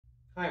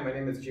Hi, my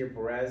name is Gio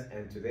Perez,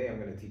 and today I'm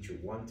going to teach you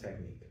one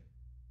technique.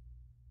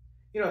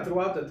 You know,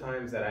 throughout the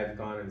times that I've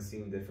gone and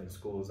seen different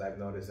schools, I've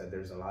noticed that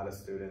there's a lot of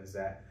students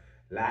that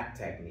lack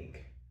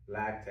technique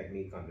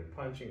on their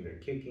punching, their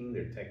kicking,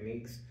 their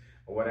techniques,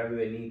 or whatever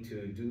they need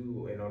to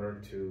do in order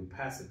to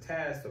pass a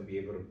test or be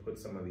able to put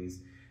some of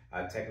these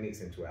techniques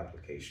into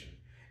application.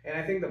 And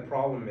I think the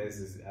problem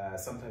is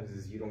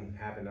sometimes you don't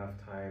have enough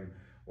time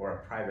or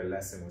a private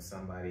lesson with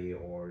somebody,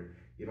 or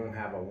you don't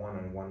have a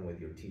one-on-one with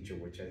your teacher,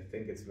 which I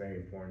think is very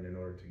important in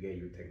order to get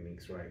your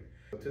techniques right.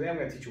 So today I'm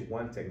going to teach you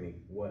one technique,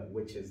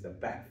 which is the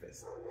back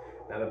fist.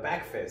 Now the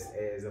back fist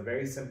is a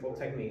very simple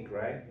technique,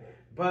 right?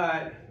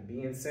 But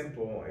being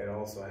simple, it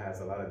also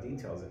has a lot of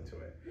details into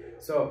it.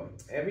 So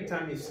every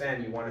time you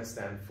stand, you want to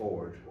stand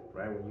forward,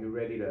 right? When you're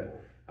ready to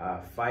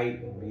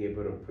fight and be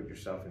able to put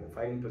yourself in a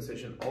fighting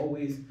position,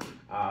 always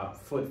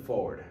foot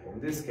forward. In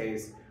this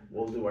case,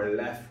 we'll do our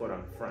left foot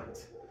on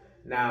front.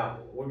 Now,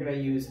 we're going to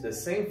use the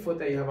same foot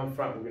that you have on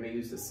front. We're going to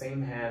use the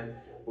same hand.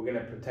 We're going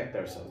to protect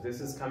ourselves.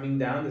 This is coming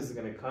down. This is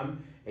going to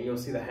come, and you'll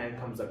see the hand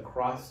comes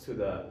across to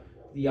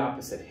the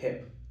opposite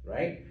hip,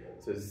 right?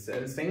 So it's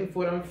the same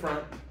foot on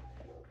front,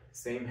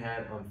 same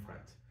hand on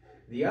front.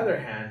 The other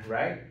hand,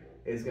 right,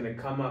 is going to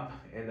come up,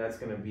 and that's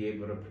going to be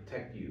able to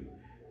protect you.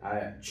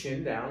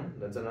 Chin down.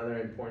 That's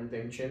another important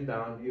thing. Chin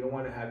down. You don't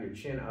want to have your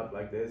chin up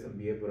like this and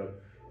be able to,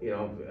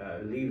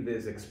 leave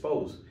this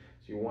exposed.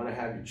 So you want to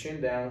have your chin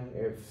down.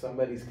 If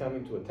somebody's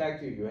coming to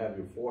attack you, you have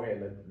your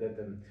forehead, let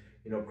them,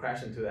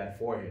 crash into that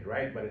forehead,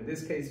 right? But in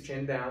this case,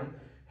 chin down,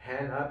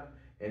 hand up,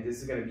 and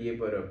this is going to be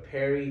able to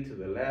parry to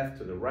the left,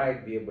 to the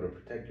right, be able to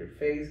protect your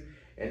face.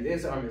 And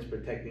this arm is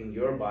protecting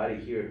your body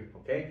here,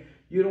 okay?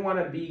 You don't want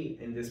to be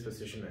in this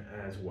position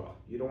as well.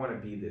 You don't want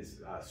to be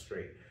this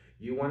straight.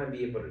 You want to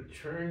be able to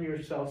turn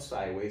yourself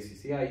sideways. You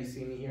see how you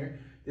see me here?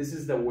 This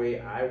is the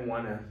way I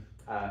want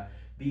to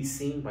be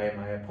seen by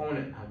my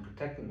opponent. I'm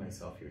protecting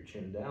myself. Your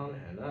chin down,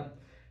 hand up.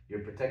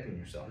 You're protecting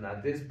yourself. Now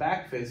this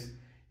back fist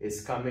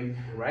is coming,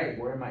 right?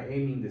 Where am I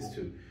aiming this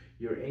to?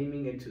 You're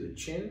aiming it to the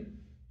chin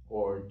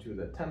or to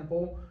the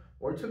temple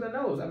or to the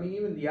nose. I mean,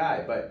 even the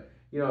eye. But,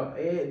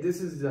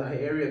 this is the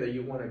area that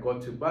you want to go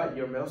to. But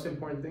your most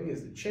important thing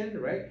is the chin,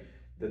 right?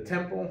 The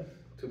temple,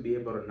 to be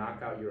able to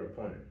knock out your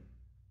opponent.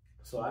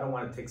 So I don't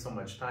want to take so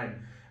much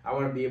time. I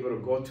want to be able to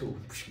go to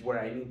where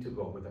I need to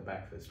go with the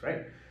back fist,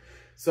 right?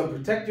 So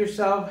protect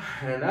yourself,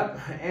 hand up,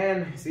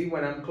 and see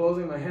when I'm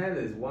closing my hand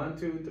is 1,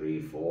 2,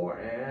 3, 4,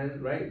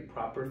 and right,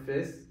 proper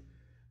fist,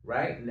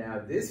 right?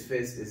 Now this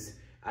fist is,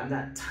 I'm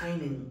not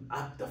tightening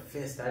up the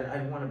fist. I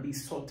don't want to be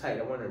so tight.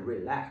 I want to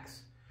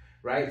relax,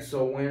 right?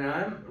 So when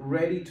I'm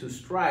ready to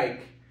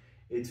strike,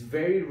 it's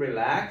very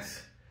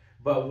relaxed,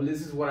 but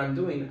this is what I'm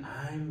doing.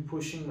 I'm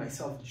pushing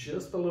myself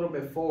just a little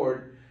bit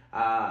forward,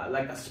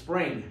 like a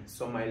spring.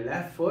 So my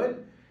left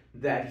foot,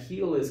 that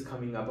heel is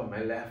coming up on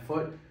my left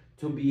foot,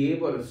 to be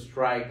able to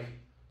strike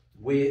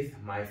with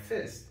my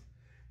fist.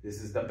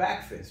 This is the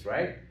back fist,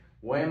 right?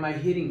 What am I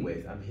hitting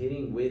with? I'm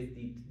hitting with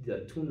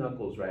the two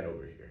knuckles right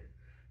over here,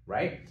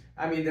 right?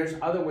 I mean, there's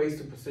other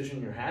ways to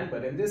position your hand,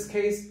 but in this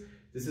case,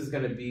 this is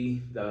gonna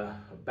be the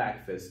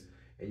back fist,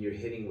 and you're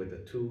hitting with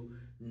the two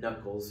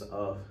knuckles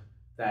of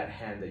that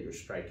hand that you're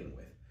striking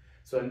with.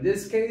 So in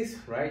this case,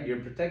 right, you're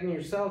protecting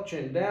yourself,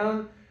 chin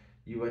down,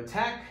 you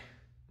attack,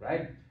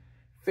 right?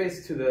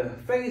 Fist to the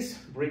face,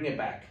 bring it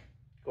back.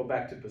 Go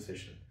back to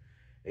position.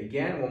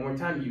 Again, one more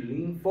time, you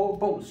lean forward,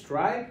 boom,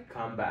 strike,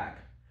 come back.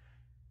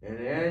 And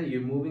then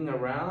you're moving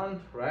around,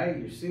 right?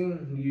 You're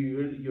seeing,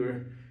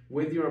 you're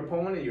with your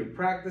opponent, you're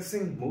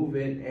practicing, move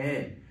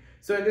in.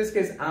 So in this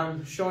case,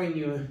 I'm showing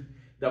you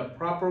the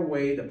proper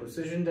way, the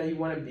position that you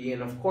want to be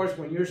in. Of course,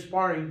 when you're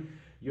sparring,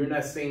 you're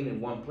not staying in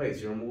one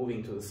place, you're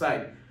moving to the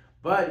side.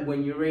 But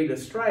when you're ready to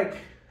strike,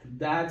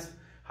 that's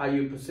how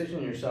you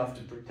position yourself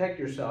to protect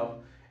yourself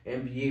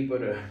and be able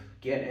to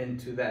get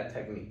into that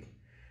technique.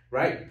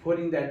 Right?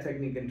 Putting that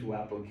technique into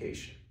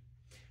application.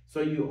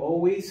 So you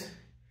always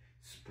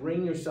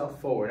spring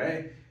yourself forward.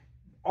 Right?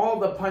 All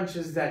the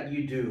punches that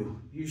you do,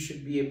 you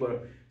should be able to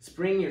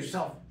spring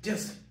yourself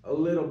just a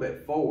little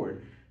bit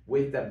forward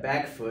with the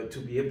back foot to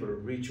be able to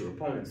reach your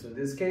opponent. So in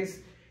this case,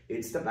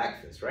 it's the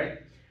back fist, right?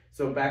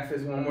 So back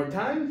fist one more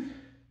time.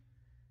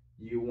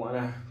 You want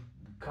to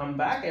come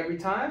back every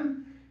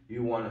time.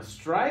 You want to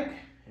strike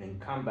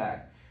and come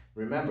back.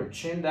 Remember,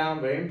 chin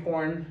down, very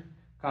important.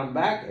 Come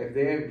back. If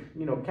they,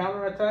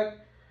 counterattack,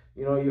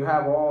 you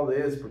have all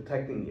this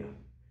protecting you,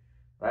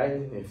 right?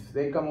 If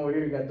they come over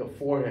here, you got the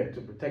forehead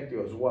to protect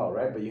you as well,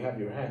 right? But you have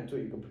your hand too.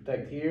 You can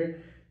protect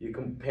here. You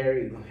can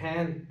parry the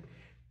hand,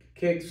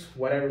 kicks,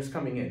 whatever's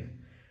coming in,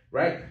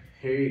 right?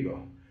 Here you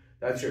go.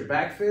 That's your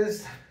back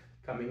fist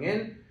coming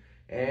in,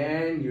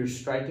 and you're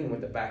striking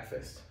with the back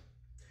fist.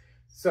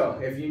 So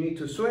if you need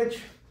to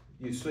switch,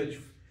 you switch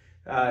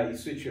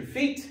your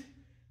feet,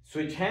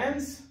 switch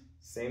hands,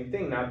 same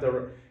thing.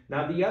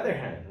 Now the other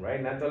hand,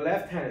 right? Now the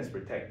left hand is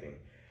protecting.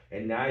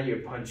 And now you're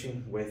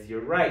punching with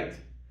your right,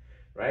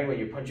 right? When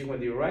you're punching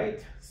with your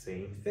right,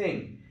 same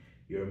thing.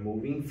 You're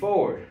moving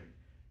forward.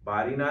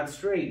 Body not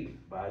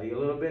straight, body a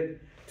little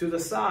bit to the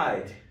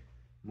side.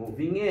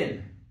 moving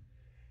in,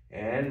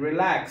 and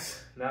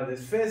relax. Now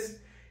this fist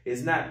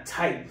is not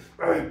tight.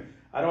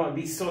 I don't want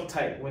to be so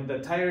tight. When the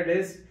tighter it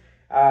is,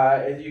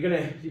 you're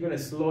gonna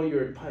slow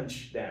your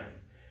punch down.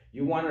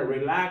 You want to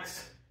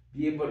relax,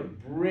 be able to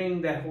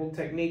bring that whole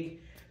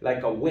technique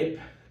like a whip.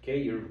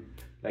 Okay, you're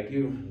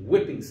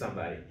whipping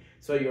somebody.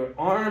 So your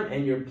arm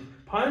and your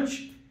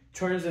punch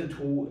turns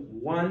into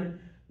one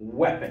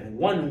weapon,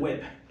 one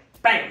whip.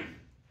 Bam!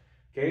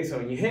 Okay, so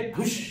when you hit,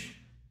 whoosh,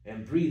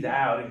 and breathe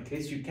out. In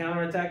case you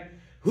counterattack,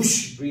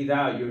 whoosh, breathe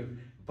out. Your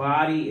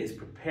body is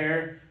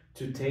prepared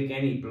to take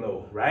any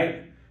blow,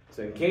 right?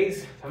 So in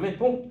case, come in,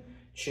 boom,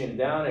 chin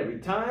down every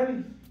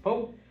time,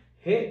 boom,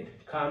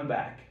 hit, come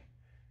back.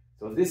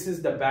 So this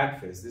is the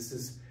back fist. This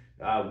is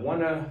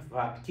one of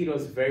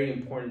hapkido's very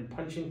important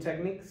punching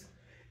techniques.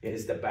 It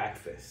is the back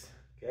fist,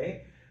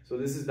 okay? So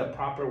this is the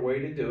proper way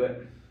to do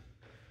it.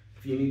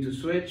 If you need to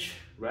switch,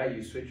 right,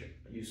 you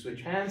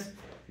switch hands.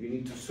 If you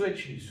need to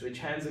switch, you switch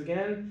hands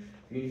again.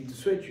 If you need to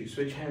switch, you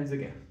switch hands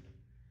again.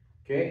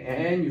 Okay,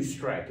 and you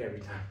strike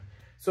every time.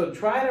 So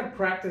try to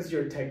practice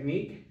your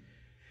technique.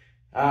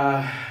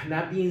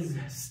 Not being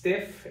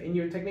stiff in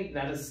your technique,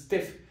 not a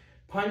stiff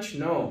punch,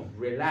 no,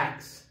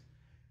 relax.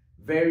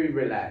 Very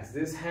relaxed.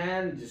 This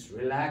hand, just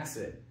relax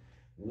it.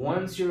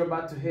 Once you're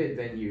about to hit,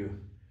 then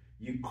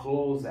you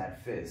close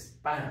that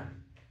fist.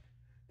 Bam.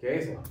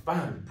 Okay, so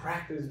bam,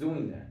 practice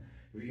doing that.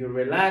 If you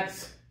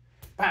relax,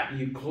 bam,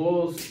 you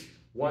close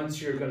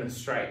once you're gonna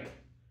strike.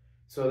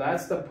 So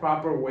that's the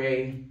proper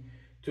way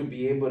to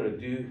be able to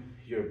do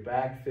your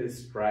back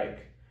fist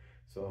strike.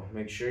 So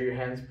make sure your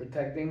hand's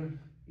protecting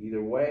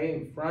either way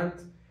in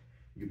front.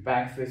 Your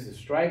back fist is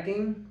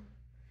striking,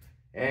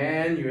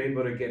 and you're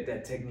able to get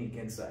that technique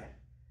inside.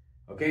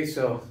 Okay,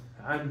 so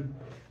I'm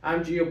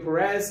Gio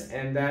Perez,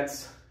 and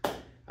that's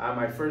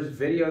my first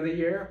video of the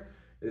year.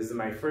 This is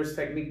my first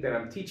technique that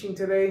I'm teaching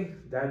today.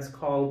 That's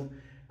called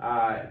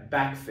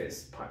back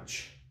fist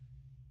punch.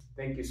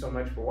 Thank you so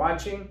much for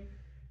watching,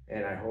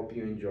 and I hope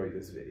you enjoyed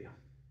this video.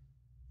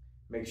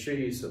 Make sure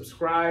you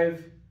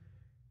subscribe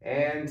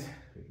and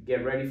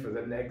get ready for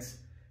the next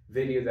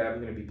video that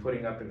I'm going to be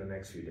putting up in the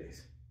next few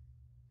days.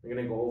 We're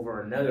going to go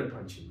over another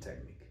punching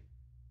technique.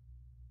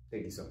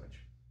 Thank you so much.